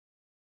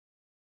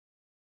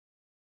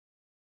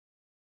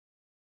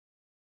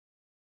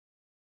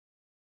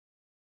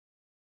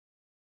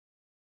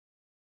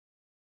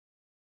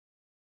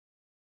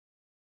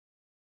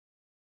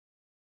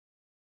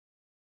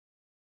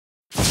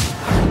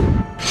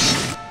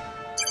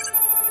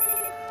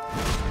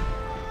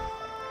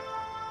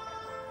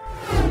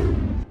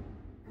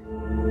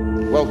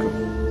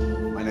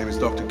Welcome. My name is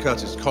Dr.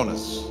 Curtis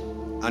Connors.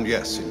 And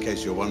yes, in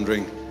case you're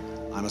wondering,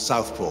 I'm a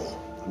southpaw.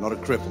 I'm not a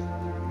cripple.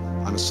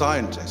 I'm a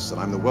scientist,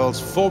 and I'm the world's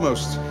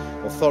foremost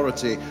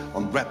authority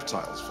on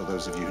reptiles, for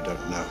those of you who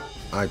don't know.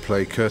 I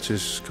play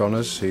Curtis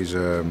Connors. He's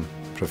a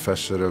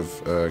professor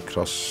of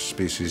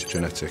cross-species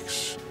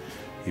genetics.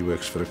 He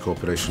works for a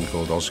corporation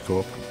called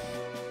Oscorp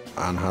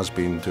and has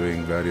been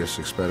doing various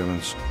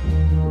experiments.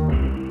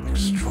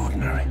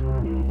 Extraordinary.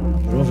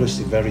 You're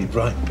obviously very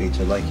bright,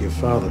 Peter, like your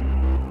father.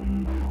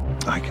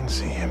 I can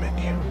see him in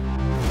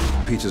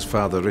you. Peter's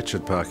father,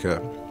 Richard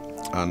Parker,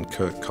 and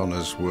Kurt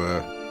Connors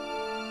were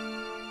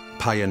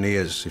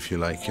pioneers, if you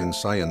like, in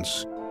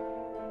science.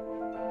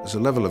 There's a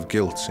level of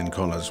guilt in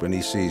Connors when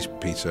he sees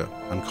Peter,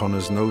 and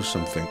Connors knows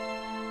something.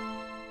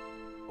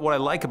 What I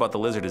like about the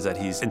lizard is that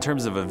in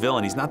terms of a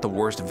villain, he's not the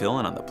worst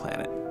villain on the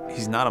planet.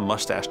 He's not a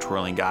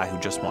mustache-twirling guy who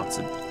just wants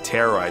to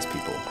terrorize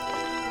people.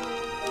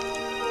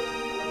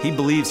 He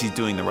believes he's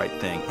doing the right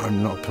thing.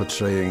 I'm not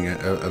portraying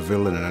a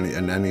villain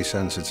in any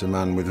sense. It's a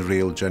man with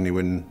real,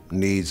 genuine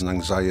needs and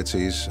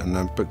anxieties.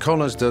 But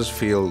Connors does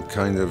feel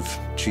kind of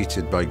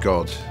cheated by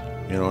God,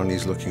 you know, and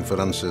he's looking for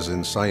answers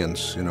in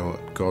science. You know,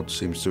 God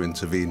seems to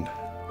intervene.